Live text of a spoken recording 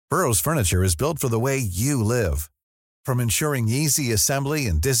Burrow's furniture is built for the way you live. From ensuring easy assembly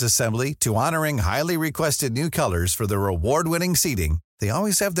and disassembly to honoring highly requested new colors for their award-winning seating, they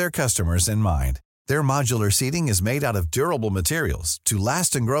always have their customers in mind. Their modular seating is made out of durable materials to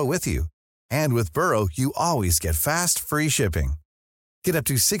last and grow with you. And with Burrow, you always get fast, free shipping. Get up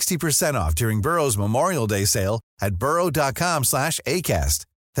to 60% off during Burrow's Memorial Day sale at burrow.com/ACAST.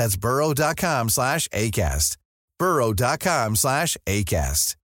 That's burrow.com/ACAST.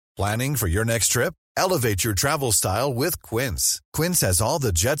 burrow.com/ACAST. Planning for your next trip? Elevate your travel style with Quince. Quince has all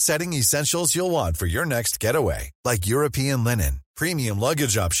the jet-setting essentials you'll want for your next getaway, like European linen, premium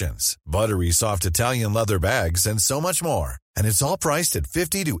luggage options, buttery soft Italian leather bags, and so much more. And it's all priced at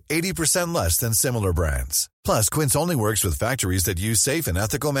 50 to 80% less than similar brands. Plus, Quince only works with factories that use safe and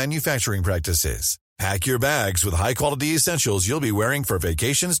ethical manufacturing practices. Pack your bags with high-quality essentials you'll be wearing for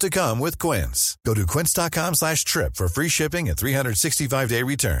vacations to come with Quince. Go to quince.com/trip for free shipping and 365-day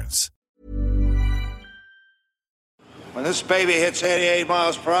returns. When this baby hits 88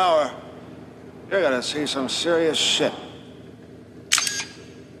 miles per hour, you're gonna see some serious shit.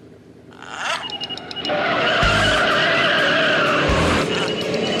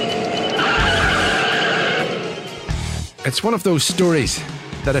 It's one of those stories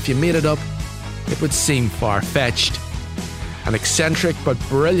that if you made it up, it would seem far-fetched. An eccentric but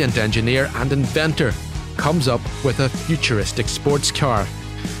brilliant engineer and inventor comes up with a futuristic sports car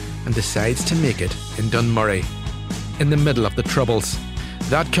and decides to make it in Dunmurry, in the middle of the Troubles.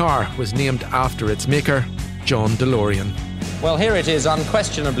 That car was named after its maker, John DeLorean. Well, here it is,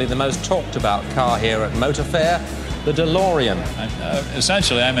 unquestionably the most talked about car here at Motor Fair, the DeLorean.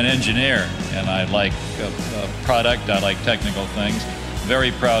 Essentially, I'm an engineer, and I like product, I like technical things.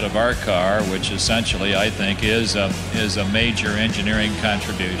 Very proud of our car, which essentially I think is a major engineering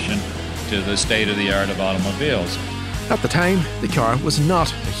contribution to the state-of-the-art of automobiles. At the time, the car was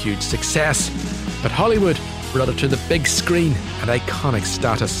not a huge success, but Hollywood brought it to the big screen at iconic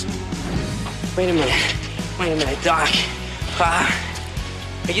status. Wait a minute, Doc. Are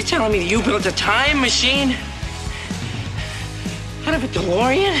you telling me you built a time machine out of a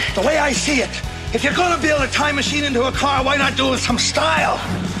DeLorean? The way I see it, if you're gonna build a time machine into a car, why not do it with some style?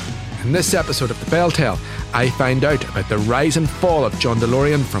 In this episode of The Bell Tale, I find out about the rise and fall of John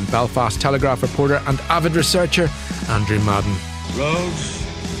DeLorean from Belfast Telegraph reporter and avid researcher Andrew Madden. Roads?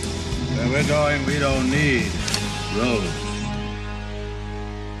 Where we're going, we don't need roads.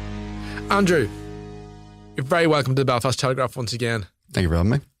 Andrew, you're very welcome to the Belfast Telegraph once again. Thank you for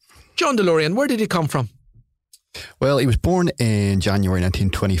having me. John DeLorean, where did he come from? Well, he was born in January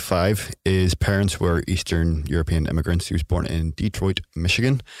 1925. His parents were Eastern European immigrants. He was born in Detroit,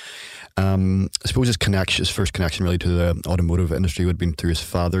 Michigan. I suppose his first connection really to the automotive industry would have been through his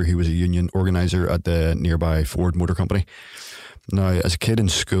father, who was a union organizer at the nearby Ford Motor Company. Now, as a kid in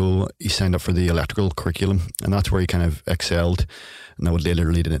school, he signed up for the electrical curriculum, and that's where he kind of excelled, and that would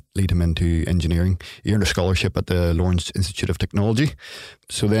later lead him into engineering. He earned a scholarship at the Lawrence Institute of Technology.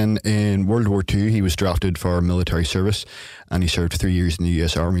 So then in World War II, he was drafted for military service, and he served 3 years in the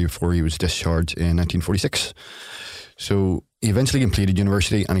US Army before he was discharged in 1946. So he eventually completed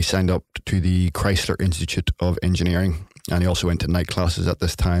university, and he signed up to the Chrysler Institute of Engineering, and he also went to night classes at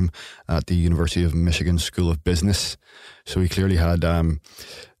this time at the University of Michigan School of Business. So he clearly had a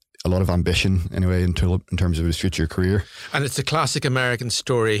lot of ambition anyway in terms of his future career. And it's a classic American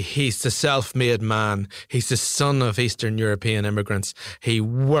story. He's the self-made man. He's the son of Eastern European immigrants. He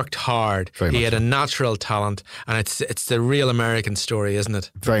worked hard. He had a natural talent, and it's the real American story, isn't it?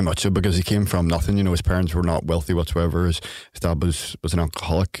 Very much so, because he came from nothing. You know, his parents were not wealthy whatsoever. His dad was an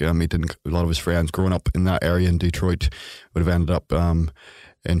alcoholic. A lot of his friends growing up in that area in Detroit would have ended up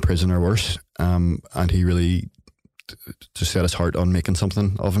in prison or worse. And he really just set his heart on making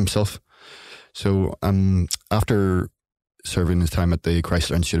something of himself. So after serving his time at the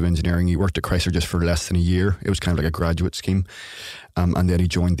Chrysler Institute of Engineering, he worked at Chrysler just for less than a year. It was kind of like a graduate scheme. And then he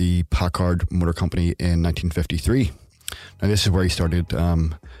joined the Packard Motor Company in 1953. Now this is where he started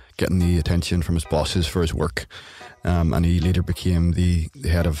getting the attention from his bosses for his work. And he later became the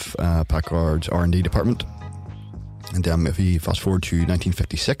head of Packard's R&D department. And if he fast forward to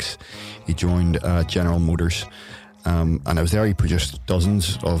 1956, he joined General Motors. And I was there. He produced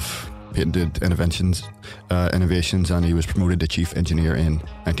dozens of patented innovations, and he was promoted to chief engineer in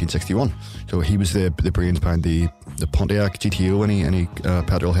 1961. So he was the brains behind the Pontiac GTO. Any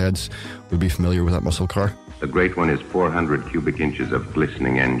petrol heads would be familiar with that muscle car. The great one is 400 cubic inches of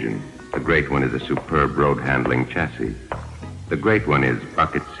glistening engine. The great one is a superb road handling chassis. The great one is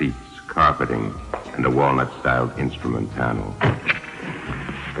bucket seats, carpeting, and a walnut-styled instrument panel.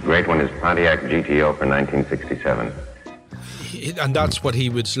 The great one is Pontiac GTO for 1967. And that's what he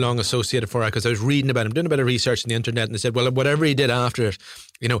was long associated for, because I was reading about him, doing a bit of research on the internet, and they said, well, whatever he did after it,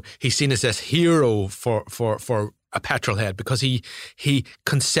 he's seen as this hero for a petrol head, because he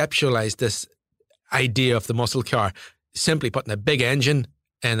conceptualized this idea of the muscle car, simply putting a big engine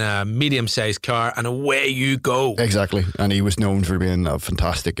in a medium-sized car and away you go. Exactly. And he was known for being a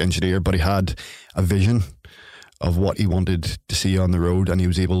fantastic engineer, but he had a vision of what he wanted to see on the road, and he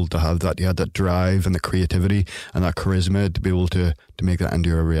was able to have that. He had that drive and the creativity and that charisma to be able to make that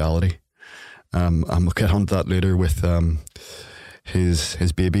into a reality. And we'll get on to that later with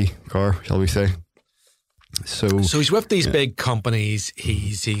his baby car, shall we say. So he's with these big companies.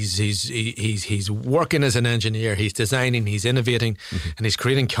 He's working as an engineer. He's designing. He's innovating, and he's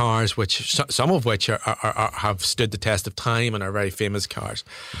creating cars, which some of which are have stood the test of time and are very famous cars.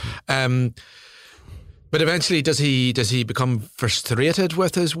 But eventually, does he become frustrated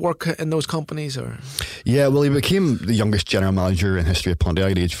with his work in those companies, or? Yeah, well, he became the youngest general manager in history of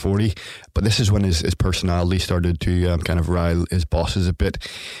Pontiac at age 40. But this is when his personality started to kind of rile his bosses a bit.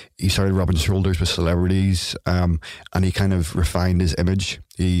 He started rubbing shoulders with celebrities, and he kind of refined his image.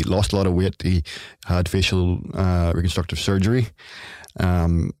 He lost a lot of weight. He had facial reconstructive surgery.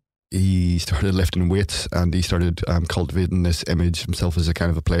 He started lifting weights, and he started cultivating this image himself as a kind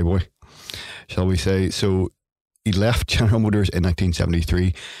of a playboy, shall we say. So he left General Motors in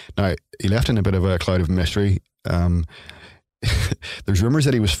 1973. Now, he left in a bit of a cloud of mystery. There's rumours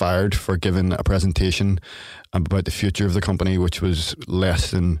that he was fired for giving a presentation about the future of the company, which was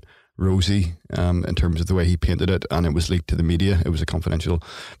less than rosy in terms of the way he painted it, and it was leaked to the media. It was a confidential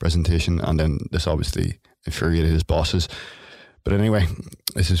presentation, and then this obviously infuriated his bosses. But anyway,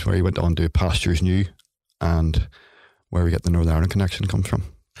 this is where he went on to pastures new, and where we get the Northern Ireland connection comes from.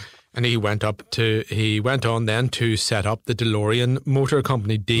 And he went on then to set up the DeLorean Motor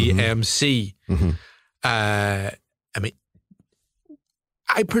Company, DMC. I mean,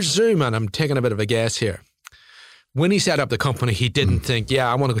 I presume, and I'm taking a bit of a guess here, when he set up the company, he didn't think,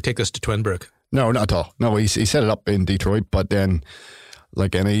 I want to go take this to Twinbrook. No, not at all. No, he set it up in Detroit, but then,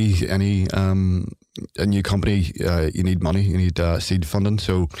 like any a new company, you need money, you need seed funding.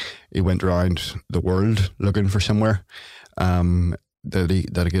 So he went around the world looking for somewhere that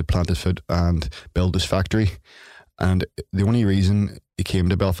he could plant his foot and build his factory. And the only reason he came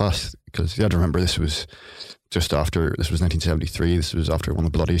to Belfast, because you have to remember, this was 1973, this was after one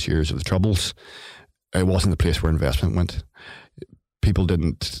of the bloodiest years of the Troubles. It wasn't the place where investment went. People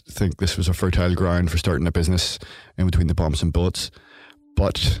didn't think this was a fertile ground for starting a business in between the bombs and bullets.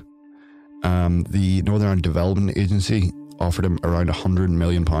 But the Northern Ireland Development Agency offered him around £100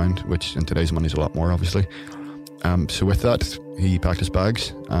 million, which in today's money is a lot more, obviously. So with that, he packed his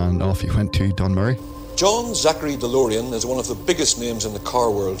bags and off he went to Dunmurry. John Zachary DeLorean is one of the biggest names in the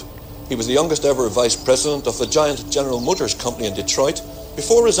car world. He was the youngest ever vice president of the giant General Motors Company in Detroit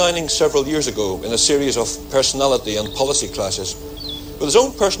before resigning several years ago in a series of personality and policy clashes. With his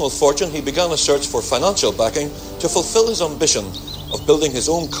own personal fortune, he began a search for financial backing to fulfill his ambition of building his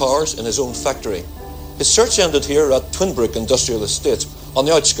own cars in his own factory. His search ended here at Twinbrook Industrial Estate on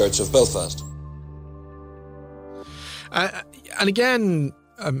the outskirts of Belfast. And again,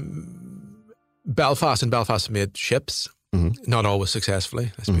 Belfast made ships, not always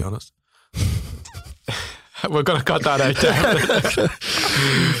successfully, let's be honest. We're going to cut that out there.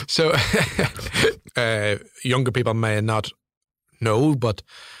 So, younger people may not know, but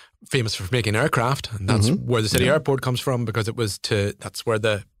famous for making aircraft, and that's where the city airport comes from, because that's where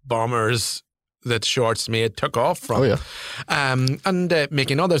the bombers that Shorts made took off from. Oh, yeah. And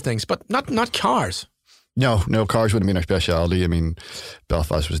making other things, but not cars. No, cars wouldn't be our speciality. I mean,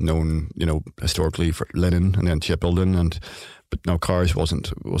 Belfast was known, historically for linen and then shipbuilding, but no, cars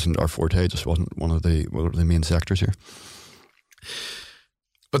wasn't our forte. Just wasn't one of the main sectors here.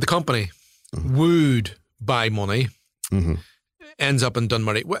 But the company, wooed by money, ends up in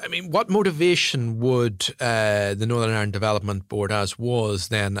Dunmurry. I mean, what motivation would the Northern Ireland Development Board, as was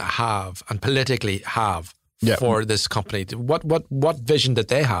then, have and politically have for this company? What vision did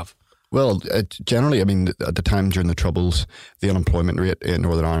they have? Well, generally, I mean, at the time during the Troubles, the unemployment rate in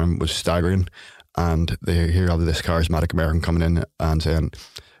Northern Ireland was staggering, and they hear of this charismatic American coming in and saying,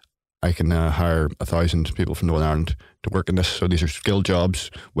 I can hire 1,000 people from Northern Ireland to work in this. So these are skilled jobs,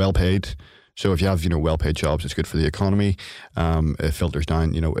 well paid. So if you have, well paid jobs, it's good for the economy. It filters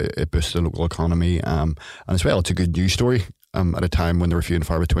down, it boosts the local economy, and as well, it's a good news story. At a time when there were few and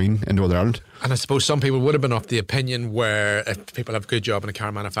far between in Northern Ireland. And I suppose some people would have been of the opinion where if people have a good job in a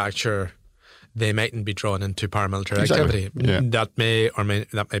car manufacturer, they mightn't be drawn into paramilitary activity. Yeah. That may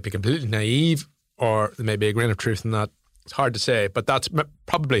be completely naive, or there may be a grain of truth in that. It's hard to say, but that's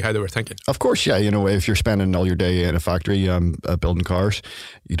probably how they were thinking. Of course, yeah. If you're spending all your day in a factory building cars,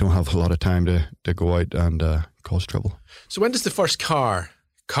 you don't have a lot of time to go out and cause trouble. So when does the first car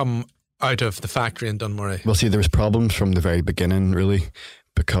come out of the factory in Dunmurray? Well, see, there was problems from the very beginning, really,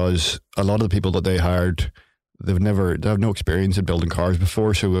 because a lot of the people that they hired, they have no experience in building cars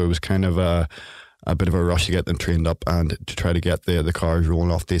before, so it was kind of a bit of a rush to get them trained up and to try to get the cars rolling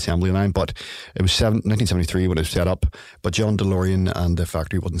off the assembly line. But it was 1973 when it was set up, but John DeLorean and the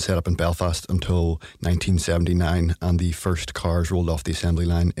factory wasn't set up in Belfast until 1979, and the first cars rolled off the assembly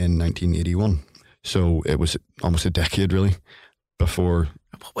line in 1981. So it was almost a decade, really, before...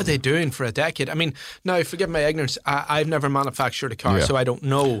 What were they doing for a decade? I mean, now, forgive my ignorance, I've never manufactured a car, so I don't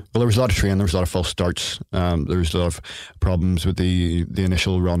know. Well, there was a lot of training, there was a lot of false starts, there was a lot of problems with the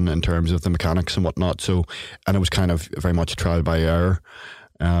initial run in terms of the mechanics and whatnot, and it was kind of very much trial by error.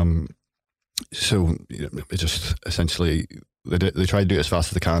 So it just essentially, they tried to do it as fast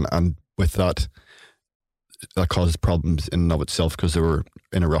as they can, and with that caused problems in and of itself because they were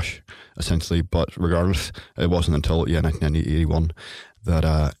in a rush, essentially. But regardless, it wasn't until 1981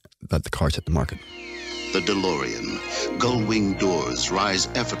 that the cars hit the market. The DeLorean. Gull-wing doors rise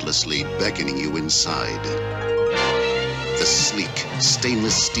effortlessly, beckoning you inside. The sleek,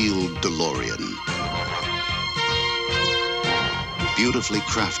 stainless steel DeLorean. Beautifully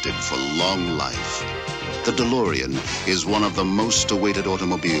crafted for long life. The DeLorean is one of the most awaited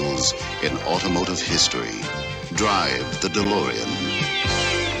automobiles in automotive history. Drive the DeLorean.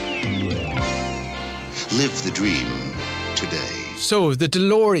 Live the dream today. So the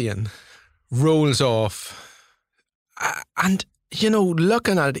DeLorean rolls off, and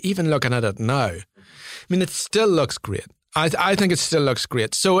looking at it now, I mean, it still looks great. I think it still looks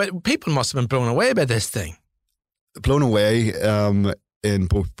great. So people must have been blown away by this thing. Blown away in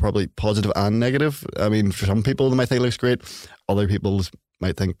both probably positive and negative. I mean, for some people they might think it looks great, other people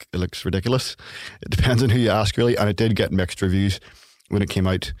might think it looks ridiculous. It depends on who you ask, really, and it did get mixed reviews when it came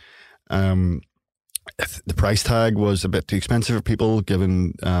out. The price tag was a bit too expensive for people,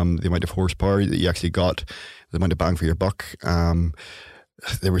 given the amount of horsepower that you actually got, the amount of bang for your buck.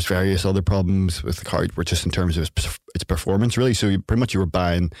 There was various other problems with the car, just in terms of its performance, really. So you were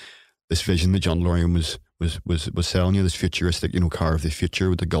buying this vision that John DeLorean was selling you, this futuristic, car of the future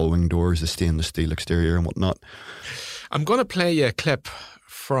with the gull-wing doors, the stainless steel exterior and whatnot. I'm going to play you a clip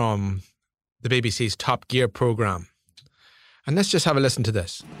from the BBC's Top Gear programme, and let's just have a listen to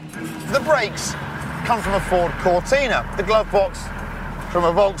this. The brakes come from a Ford Cortina, the glove box from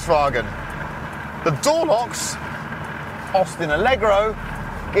a Volkswagen, the door locks, Austin Allegro,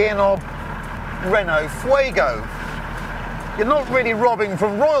 gear knob, Renault Fuego. You're not really robbing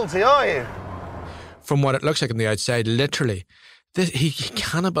from royalty, are you? From what it looks like on the outside, literally, he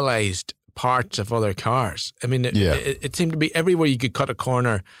cannibalised parts of other cars. I mean, it seemed to be everywhere you could cut a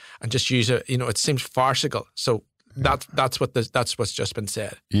corner and just use it. It seems farcical. So that's what's just been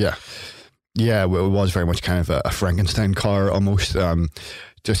said. Yeah. Yeah, well, it was very much kind of a Frankenstein car almost.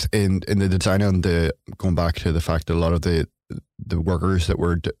 Just in the design and going back to the fact that a lot of the workers that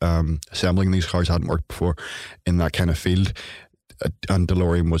were assembling these cars hadn't worked before in that kind of field. And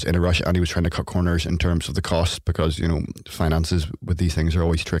DeLorean was in a rush, and he was trying to cut corners in terms of the cost because, finances with these things are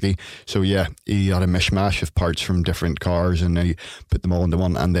always tricky. So yeah, he had a mishmash of parts from different cars, and then he put them all into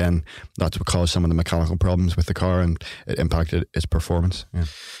one, and then that's what caused some of the mechanical problems with the car, and it impacted its performance. Yeah.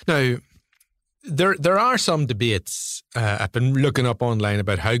 Now, there are some debates I've been looking up online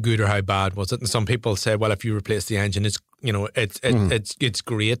about how good or how bad was it, and some people say, well, if you replace the engine, it's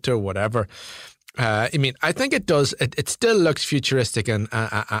great or whatever. I mean, I think it does. It still looks futuristic and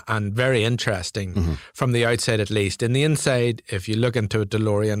very interesting from the outside, at least. In the inside, if you look into a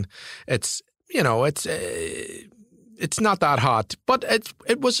DeLorean, it's not that hot, but it's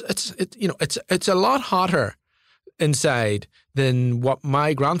a lot hotter inside than what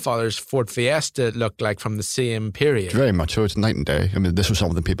my grandfather's Ford Fiesta looked like from the same period. Very much so. It's night and day. I mean, this was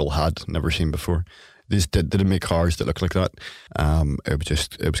something people had never seen before. These didn't make cars that looked like that.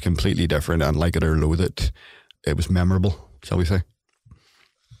 It was completely different, and like it or loathe it, it was memorable, shall we say.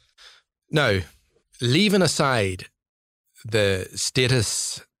 Now, leaving aside the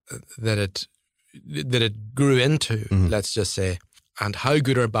status that it grew into, let's just say, and how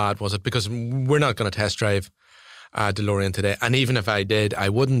good or bad was it, because we're not going to test drive DeLorean today, and even if I did, I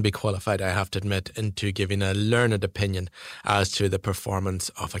wouldn't be qualified, I have to admit, into giving a learned opinion as to the performance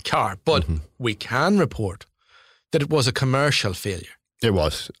of a car. But we can report that it was a commercial failure. It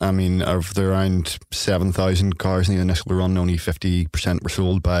was. I mean, of the around 7,000 cars in the initial run, only 50% were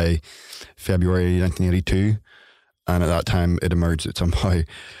sold by February 1982. And at that time, it emerged that somehow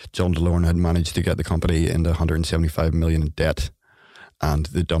John DeLorean had managed to get the company into $175 million in debt, and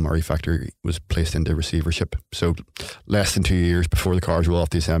the Dunmurry factory was placed into receivership. So less than 2 years before the cars rolled off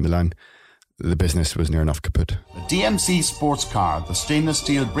the assembly line, the business was near enough kaput. The DMC sports car, the stainless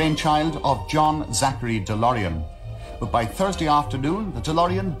steel brainchild of John Zachary DeLorean. But by Thursday afternoon, the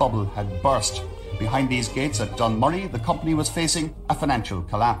DeLorean bubble had burst. Behind these gates at Dunmurry, the company was facing a financial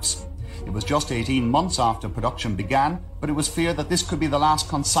collapse. It was just 18 months after production began, but it was feared that this could be the last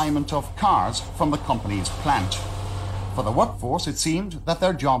consignment of cars from the company's plant. For the workforce, it seemed that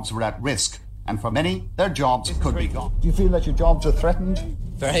their jobs were at risk, and for many, their jobs could be gone. Do you feel that your jobs are threatened?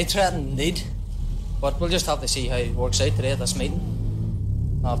 Very threatened indeed. But we'll just have to see how it works out today at this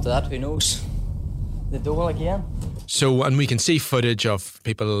meeting. After that, who knows? The dole again. So, and we can see footage of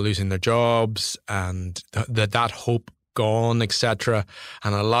people losing their jobs and that hope gone, etc.,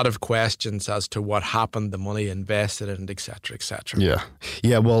 and a lot of questions as to what happened, the money invested in, etc., etc.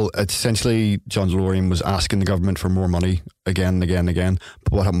 Yeah. Well, essentially, John DeLorean was asking the government for more money again and again and again.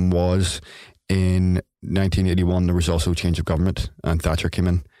 But what happened was, in 1981, there was also a change of government, and Thatcher came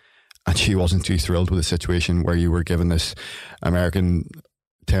in, and she wasn't too thrilled with the situation where you were given this American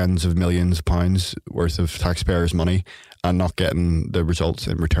tens of millions of pounds worth of taxpayers' money and not getting the results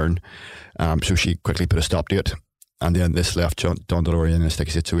in return. So she quickly put a stop to it. And then this left John DeLorean in a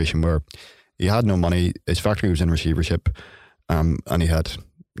sticky situation where he had no money, his factory was in receivership, and he had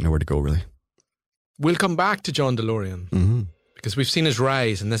nowhere to go, really. We'll come back to John DeLorean because we've seen his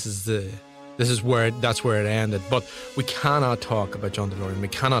rise, and that's where it ended. But we cannot talk about John DeLorean. We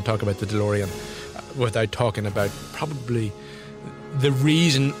cannot talk about the DeLorean without talking about probably the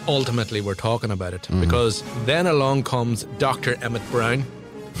reason ultimately we're talking about it. Because then along comes Dr. Emmett Brown,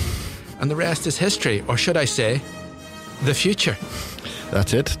 and the rest is history, or should I say, the future.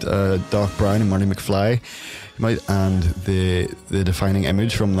 That's it. Doc Brown and Marty McFly, and the defining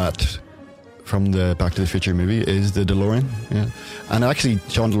image from the Back to the Future movie is the DeLorean. Yeah, and actually,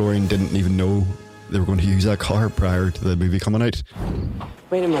 John DeLorean didn't even know they were going to use that car prior to the movie coming out.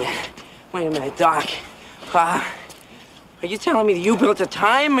 Wait a minute, Doc. Are you telling me that you built a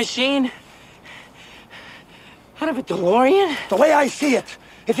time machine out of a DeLorean? The way I see it,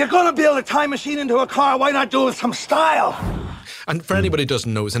 if you're going to build a time machine into a car, why not do it with some style? And for anybody who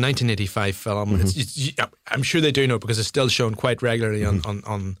doesn't know, it's a 1985 film. I'm sure they do know because it's still shown quite regularly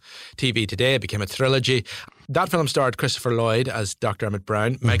on TV today. It became a trilogy. That film starred Christopher Lloyd as Dr. Emmett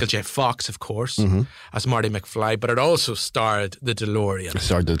Brown, Michael J. Fox, of course, as Marty McFly, but it also starred the DeLorean. It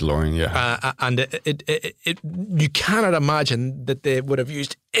starred the DeLorean, yeah. And you cannot imagine that they would have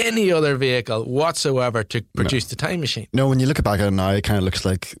used any other vehicle whatsoever to produce the time machine. No, when you look back at it now, it kind of looks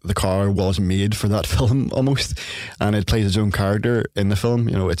like the car was made for that film almost, and it plays its own character in the film.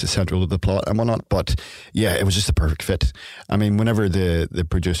 You know, it's central to the plot and whatnot, but yeah, it was just a perfect fit. I mean, whenever the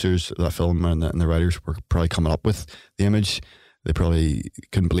producers of that film and the writers were probably coming up with the image, they probably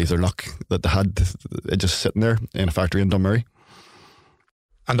couldn't believe their luck that they had it just sitting there in a factory in Dunmurry.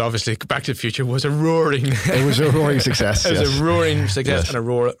 And obviously, Back to the Future was a roaring... It was a roaring success. It was a roaring success and a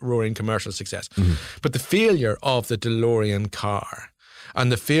roaring commercial success. But the failure of the DeLorean car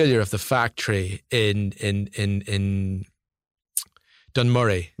and the failure of the factory in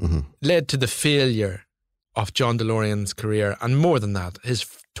Dunmurry led to the failure of John DeLorean's career, and more than that, his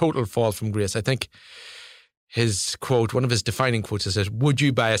total fall from grace. I think his quote, one of his defining quotes is, "Would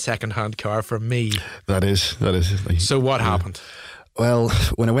you buy a second-hand car for me?" That is. So what happened? Well,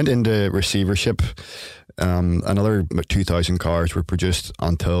 when I went into receivership, another 2,000 cars were produced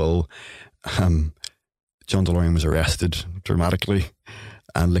until John DeLorean was arrested dramatically,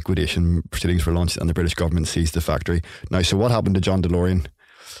 and liquidation proceedings were launched, and the British government seized the factory. Now, so what happened to John DeLorean?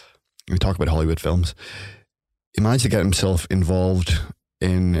 We talk about Hollywood films. He managed to get himself involved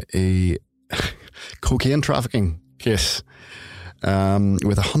in a cocaine trafficking case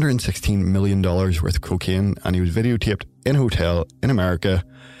with $116 million worth of cocaine, and he was videotaped in a hotel in America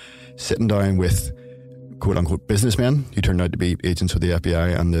sitting down with quote-unquote businessmen who turned out to be agents of the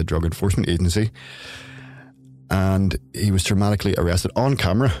FBI and the Drug Enforcement Agency, and he was dramatically arrested on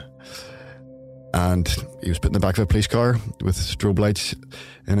camera, and he was put in the back of a police car with strobe lights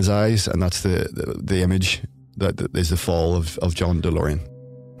in his eyes, and that's the image that is the fall of John DeLorean.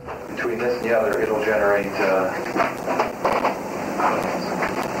 Between this and the other, it'll generate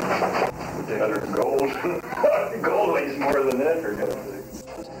gold. Gold weighs more than that, for goodness sake.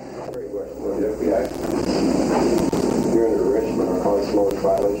 You're in arrestment or consular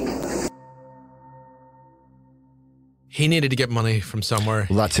violation. He needed to get money from somewhere.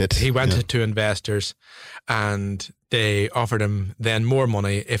 Well, that's it. He went to investors, and they offered him then more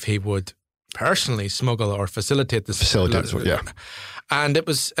money if he would personally smuggle or facilitate this. Yeah. And it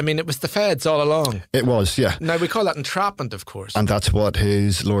was the feds all along. It was, yeah. Now, we call that entrapment, of course. And that's what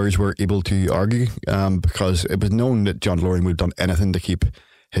his lawyers were able to argue, because it was known that John DeLorean would have done anything to keep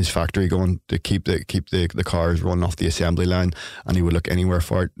his factory going, to keep the cars running off the assembly line, and he would look anywhere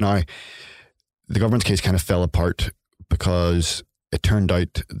for it. Now, the government's case kind of fell apart because it turned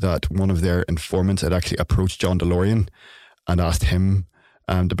out that one of their informants had actually approached John DeLorean and asked him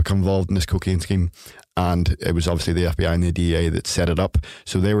to become involved in this cocaine scheme. And it was obviously the FBI and the DEA that set it up.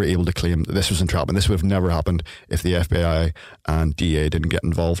 So they were able to claim that this was entrapment. This would have never happened if the FBI and DEA didn't get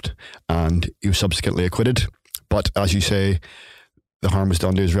involved. And he was subsequently acquitted. But as you say, the harm was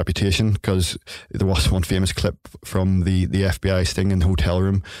done to his reputation, because there was one famous clip from the FBI sting in the hotel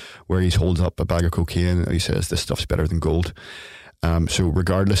room where he holds up a bag of cocaine and he says, "This stuff's better than gold." So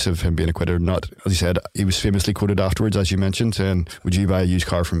regardless of him being acquitted or not, as he said, he was famously quoted afterwards, as you mentioned, saying, "Would you buy a used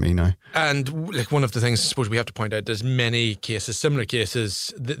car from me now?" And like, one of the things I suppose we have to point out, there's many cases, similar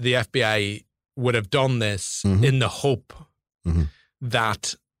cases, the FBI would have done this in the hope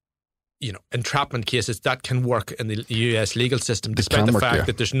that, you know, entrapment cases that can work in the US legal system, despite the fact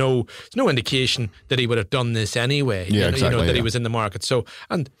that there's no indication that he would have done this anyway. Yeah, exactly. That he was in the market. So,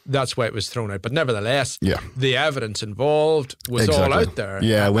 and that's why it was thrown out. But nevertheless, the evidence involved was all out there.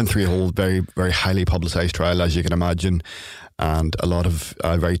 Yeah, went through a whole very, very highly publicised trial, as you can imagine. And a lot of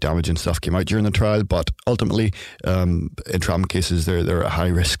very damaging stuff came out during the trial. But ultimately, entrapment cases, they're a high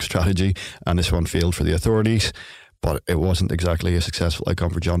risk strategy, and this one failed for the authorities. But it wasn't exactly a successful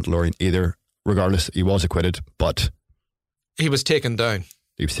outcome for John DeLorean either. Regardless, he was acquitted, but he was taken down.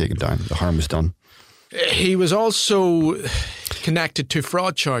 The harm was done. He was also connected to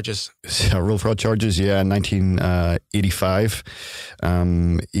fraud charges. Several fraud charges, yeah. In 1985,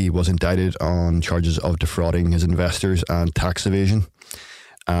 he was indicted on charges of defrauding his investors and tax evasion.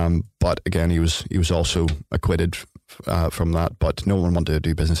 But again, he was also acquitted from that. But no one wanted to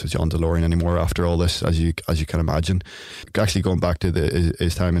do business with John DeLorean anymore after all this, as you can imagine. Actually, going back to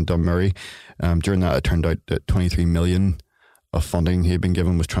his time in Dunmurry, during that, it turned out that 23 million of funding he had been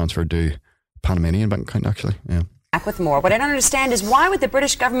given was transferred to Panamanian bank account. Actually, yeah. Back with more. What I don't understand is, why would the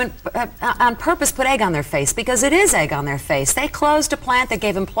British government on purpose put egg on their face? Because it is egg on their face. They closed a plant that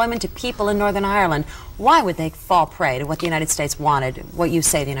gave employment to people in Northern Ireland. Why would they fall prey to what the United States wanted, what you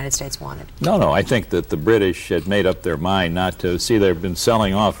say the United States wanted? No, I think that the British had made up their mind not to. See, they've been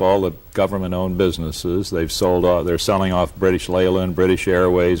selling off all the government-owned businesses. They're selling off British Leyland, British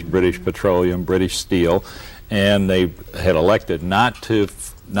Airways, British Petroleum, British Steel, and they had elected not to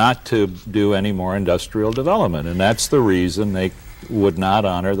do any more industrial development, and that's the reason they would not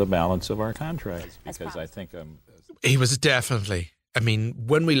honor the balance of our contracts. Because I think he was definitely. I mean,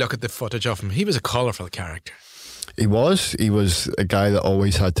 when we look at the footage of him, he was a colourful character. He was a guy that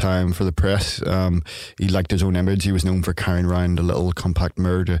always had time for the press. He liked his own image. He was known for carrying around a little compact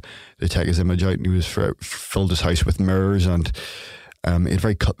mirror to take his image out, and he was filled his house with mirrors, and he had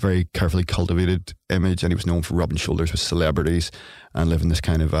a very carefully cultivated image, and he was known for rubbing shoulders with celebrities and living this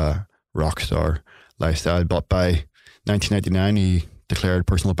kind of rock star lifestyle. But by 1999, he declared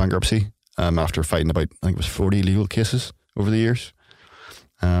personal bankruptcy after fighting about, I think it was 40 legal cases over the years.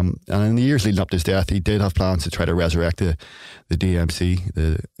 And in the years leading up to his death, he did have plans to try to resurrect the DMC,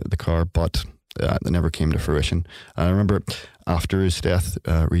 the car, but they never came to fruition. And I remember after his death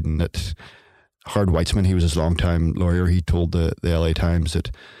reading that Howard Weitzman, he was his longtime lawyer, he told the LA Times that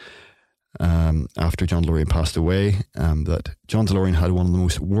after John DeLorean passed away, that John DeLorean had one of the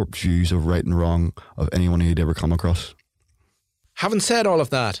most warped views of right and wrong of anyone he'd ever come across. Having said all of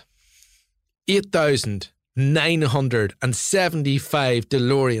that, 8,975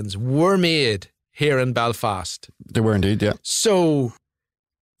 DeLoreans were made here in Belfast. They were indeed, yeah. So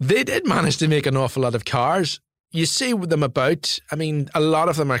they did manage to make an awful lot of cars. You see them about. I mean, a lot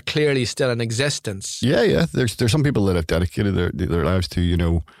of them are clearly still in existence. Yeah. There's some people that have dedicated their lives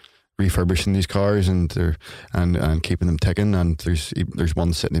to, refurbishing these cars and keeping them ticking. And there's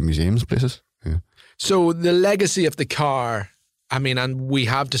one sitting in museums places. Yeah. So the legacy of the car, I mean, and we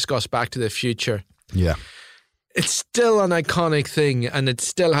have discussed Back to the Future. Yeah. It's still an iconic thing, and it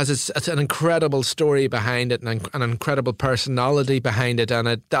still has it's an incredible story behind it, and an incredible personality behind it,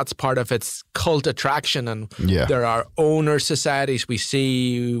 and that's part of its cult attraction. And there are owner societies we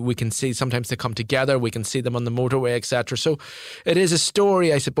can see sometimes they come together, we can see them on the motorway, etc. So it is a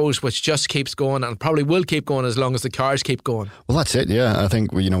story, I suppose, which just keeps going, and probably will keep going as long as the cars keep going. Well, that's it. Yeah, I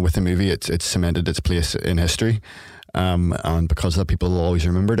think with the movie, it's cemented its place in history, and because of that, people will always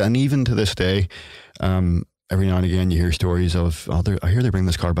remember it, and even to this day. Every now and again you hear stories of, I hear they bring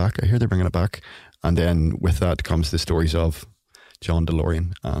this car back, I hear they're bringing it back. And then with that comes the stories of John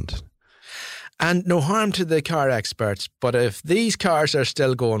DeLorean. And And no harm to the car experts, but if these cars are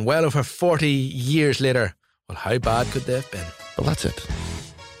still going well over 40 years later, well, how bad could they have been? Well, that's it.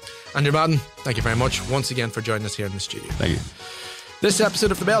 Andrew Madden, thank you very much once again for joining us here in the studio. Thank you. This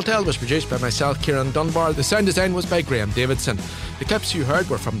episode of The Bell Tale was produced by myself, Kieran Dunbar. The sound design was by Graham Davidson. The clips you heard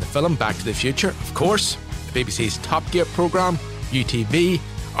were from the film Back to the Future, of course, the BBC's Top Gear programme, UTV,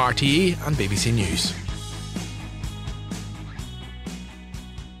 RTE and BBC News.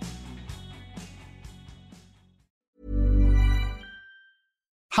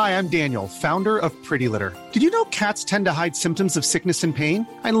 Hi, I'm Daniel, founder of Pretty Litter. Did you know cats tend to hide symptoms of sickness and pain?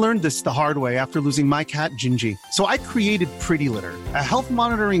 I learned this the hard way after losing my cat, Gingy. So I created Pretty Litter, a health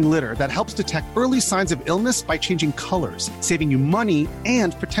monitoring litter that helps detect early signs of illness by changing colors, saving you money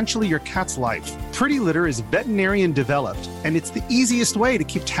and potentially your cat's life. Pretty Litter is veterinarian developed, and it's the easiest way to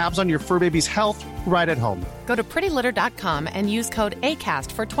keep tabs on your fur baby's health right at home. Go to prettylitter.com and use code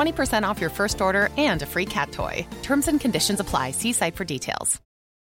ACAST for 20% off your first order and a free cat toy. Terms and conditions apply. See site for details.